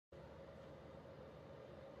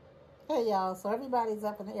Hey y'all, so everybody's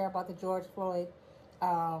up in the air about the George Floyd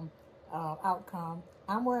um, outcome.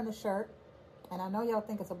 I'm wearing a shirt, and I know y'all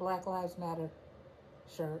think it's a Black Lives Matter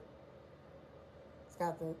shirt. It's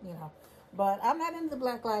got but I'm not into the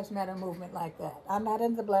Black Lives Matter movement like that. I'm not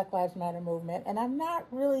into the Black Lives Matter movement, and I'm not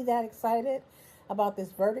really that excited about this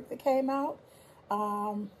verdict that came out.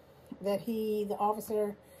 That the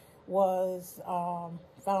officer, was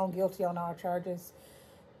found guilty on all charges.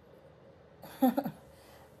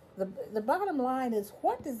 The bottom line is,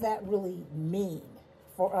 what does that really mean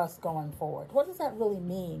for us going forward? What does that really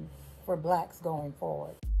mean for blacks going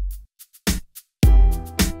forward?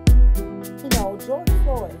 George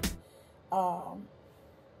Floyd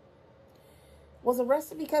was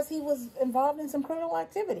arrested because he was involved in some criminal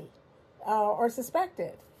activity, or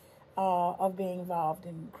suspected of being involved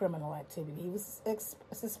in criminal activity. He was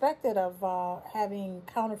suspected of having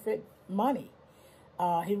counterfeit money.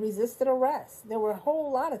 He resisted arrest. There were a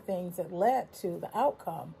whole lot of things that led to the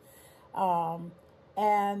outcome.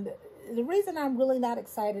 And the reason I'm really not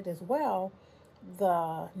excited as well,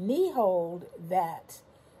 the knee hold that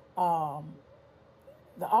the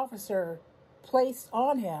officer placed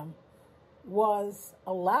on him was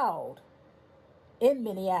allowed in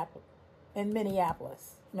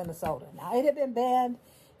Minneapolis, Minnesota. Now, it had been banned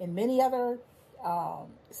in many other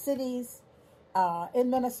cities in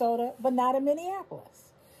Minnesota, but not in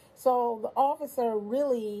Minneapolis. So the officer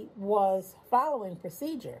really was following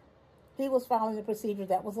procedure. He was following the procedure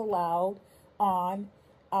that was allowed on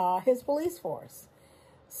his police force.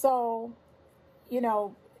 So,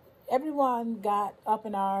 everyone got up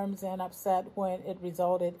in arms and upset when it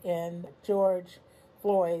resulted in George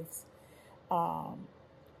Floyd's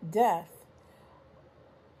death.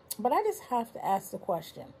 But I just have to ask the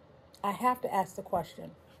question.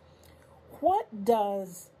 What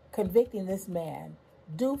does convicting this man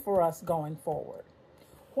do for us going forward?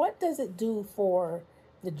 What does it do for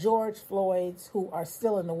the George Floyds who are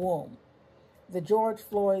still in the womb? The George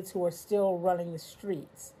Floyds who are still running the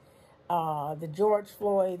streets? The George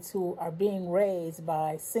Floyds who are being raised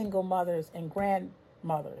by single mothers and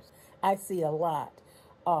grandmothers? I see a lot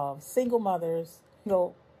of single mothers,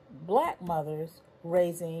 black mothers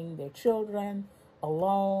raising their children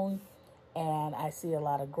alone. And I see a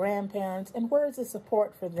lot of grandparents. And where is the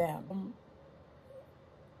support for them?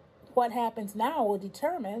 What happens now will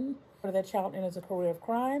determine whether that child enters a career of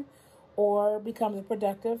crime or becomes a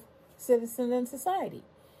productive citizen in society.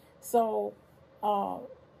 So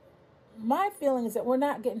my feeling is that we're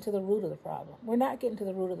not getting to the root of the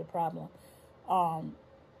problem.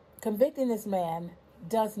 Convicting this man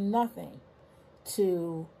does nothing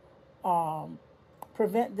to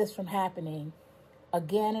prevent this from happening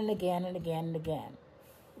again and again and again and again.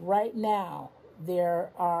 Right now, there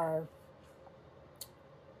are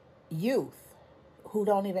youth who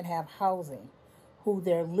don't even have housing, who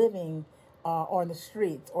they're living on the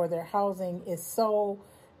streets, or their housing is so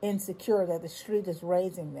insecure that the street is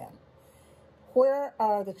raising them. Where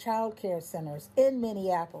are the child care centers in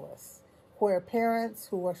Minneapolis where parents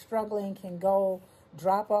who are struggling can go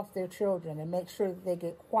drop off their children and make sure that they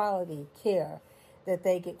get quality care, that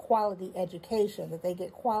they get quality education, that they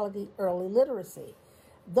get quality early literacy?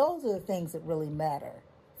 Those are the things that really matter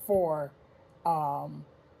for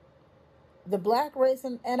the black race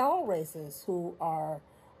and all races who are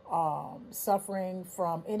suffering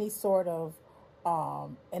from any sort of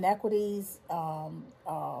inequities,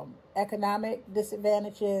 economic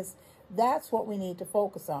disadvantages. That's what we need to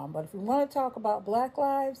focus on. But if we want to talk about black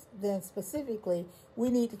lives, then specifically we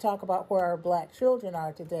need to talk about where our black children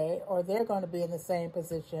are today, or they're going to be in the same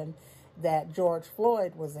position that George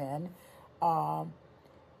Floyd was in.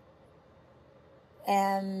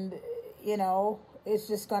 And it's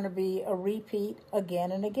just going to be a repeat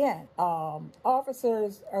again and again.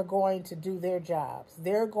 Officers are going to do their jobs.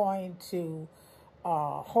 They're going to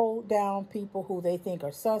hold down people who they think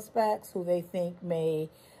are suspects, who they think may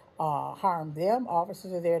harm them.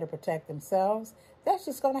 Officers are there to protect themselves. That's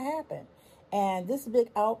just going to happen. And this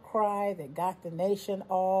big outcry that got the nation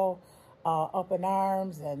all up in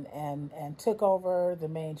arms and took over the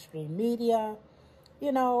mainstream media,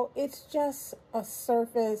 it's just a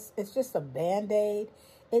surface. It's just a Band-Aid.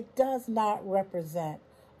 It does not represent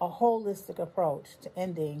a holistic approach to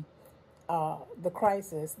ending the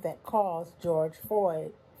crisis that caused George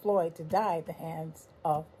Floyd to die at the hands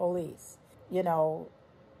of police.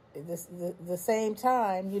 The same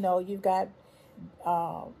time, you've got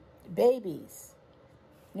babies,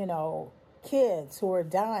 kids who are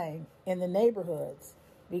dying in the neighborhoods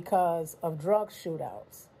because of drug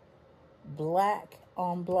shootouts, black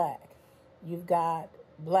on black. You've got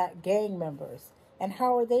black gang members. And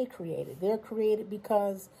how are they created? They're created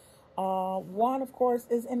because One, of course,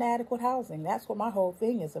 is inadequate housing. That's what my whole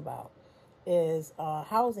thing is about, is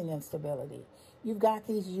housing instability. You've got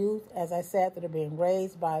these youth, as I said, that are being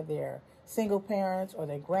raised by their single parents or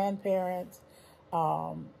their grandparents.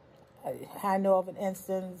 Um, I know of an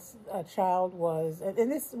instance, a child was,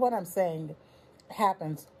 and this is what I'm saying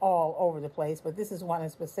happens all over the place, but this is one in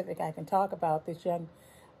specific I can talk about. This young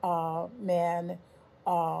man,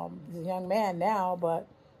 he's a young man now, but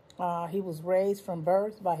he was raised from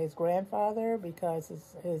birth by his grandfather because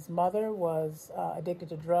his mother was addicted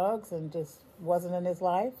to drugs and just wasn't in his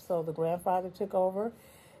life. So the grandfather took over,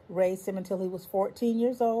 raised him until he was 14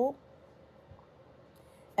 years old.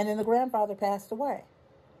 And then the grandfather passed away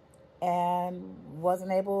and wasn't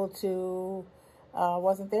there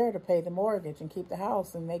to pay the mortgage and keep the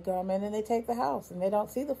house. And they come in and they take the house and they don't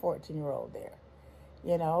see the 14-year-old there.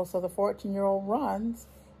 So the 14-year-old runs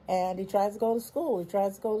and he tries to go to school. He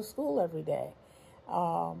tries to go to school every day.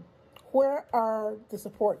 Where are the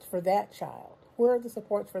supports for that child? Where are the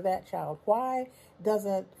supports for that child? Why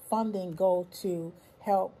doesn't funding go to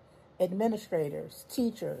help administrators,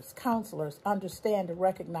 teachers, counselors understand and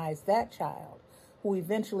recognize that child who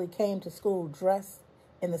eventually came to school dressed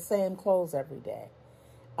in the same clothes every day?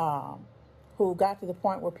 Who got to the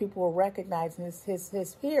point where people were recognizing,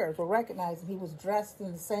 his peers were recognizing he was dressed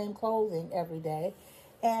in the same clothing every day,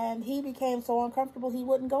 and he became so uncomfortable he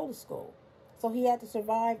wouldn't go to school. So he had to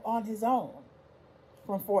survive on his own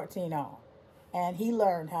from 14 on. And he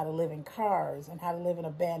learned how to live in cars and how to live in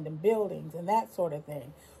abandoned buildings and that sort of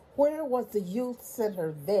thing. Where was the youth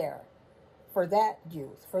center there for that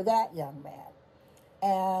youth, for that young man?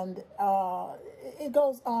 And it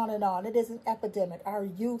goes on and on. It is an epidemic. Our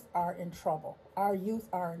youth are in trouble. Our youth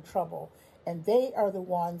are in trouble. And they are the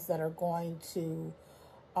ones that are going to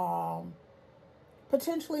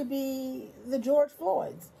potentially be the George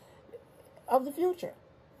Floyds of the future.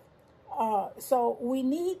 So we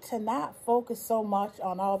need to not focus so much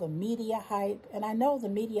on all the media hype. And I know the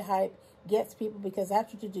media hype gets people because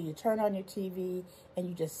that's what you do. You turn on your TV and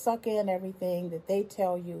you just suck in everything that they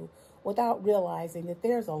tell you without realizing that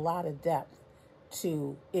there's a lot of depth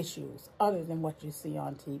to issues other than what you see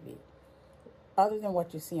on TV. Other than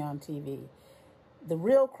what you see on TV. The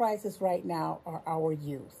real crisis right now are our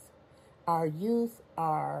youth. Our youth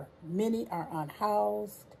many are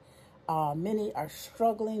unhoused. Many are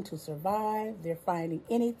struggling to survive. They're finding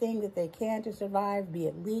anything that they can to survive, be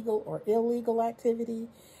it legal or illegal activity.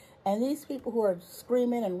 And these people who are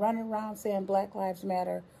screaming and running around saying Black Lives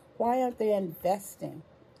Matter, why aren't they investing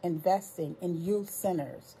in youth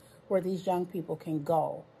centers where these young people can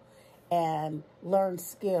go and learn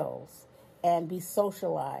skills and be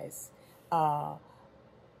socialized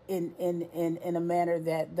in a manner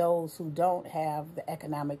that those who don't have the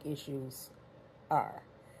economic issues are?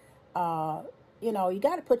 You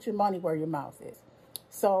got to put your money where your mouth is.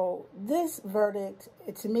 So this verdict,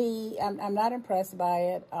 to me, I'm not impressed by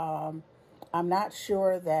it. I'm not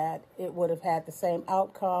sure that it would have had the same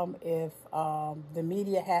outcome if the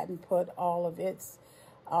media hadn't put all of its,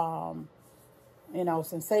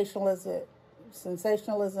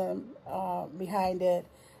 sensationalism behind it.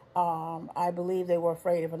 I believe they were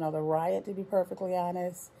afraid of another riot, to be perfectly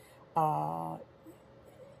honest.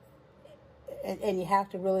 And you have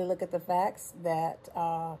to really look at the facts that,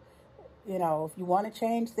 if you want to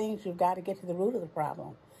change things, you've got to get to the root of the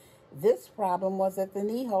problem. This problem was that the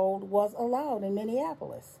knee hold was allowed in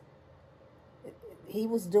Minneapolis. He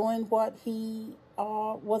was doing what he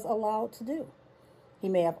was allowed to do. He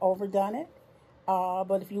may have overdone it,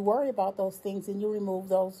 but if you worry about those things, then you remove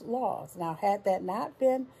those laws. Now, had that not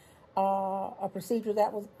been a procedure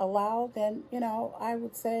that was allowed, then, I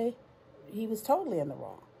would say he was totally in the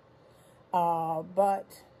wrong.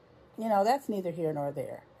 But that's neither here nor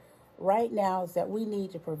there. Right now is that we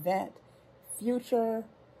need to prevent future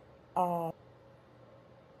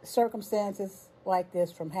circumstances like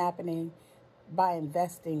this from happening by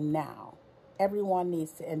investing now. Everyone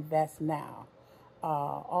needs to invest now.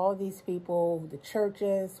 All of these people, the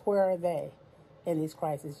churches, where are they in these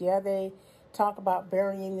crises? Yeah, they talk about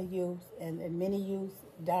burying the youth, and many youth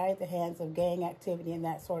die at the hands of gang activity and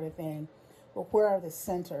that sort of thing. But where are the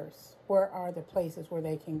centers? Where are the places where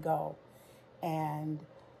they can go and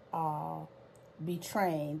be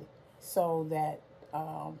trained so that,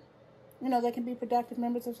 they can be productive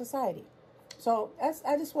members of society? So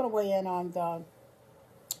I just want to weigh in on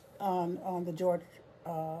the George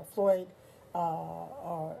Floyd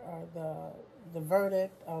or the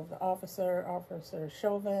verdict of the Officer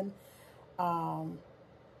Chauvin.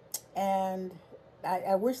 And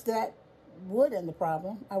I wish that would end the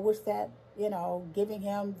problem. I wish that, giving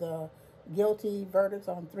him the guilty verdicts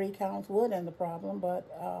on 3 counts would end the problem, but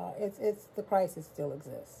it's the crisis still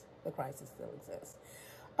exists. The crisis still exists.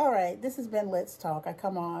 All right, this has been Let's Talk. I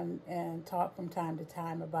come on and talk from time to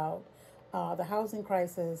time about the housing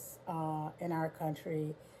crisis in our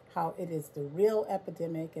country, how it is the real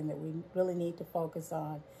epidemic, and that we really need to focus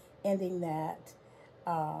on ending that.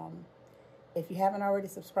 If you haven't already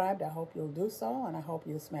subscribed, I hope you'll do so, and I hope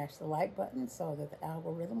you'll smash the like button so that the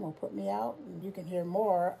algorithm will put me out and you can hear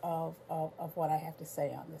more of what I have to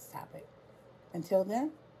say on this topic. Until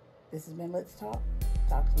then, this has been Let's Talk.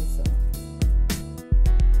 Talk to you soon.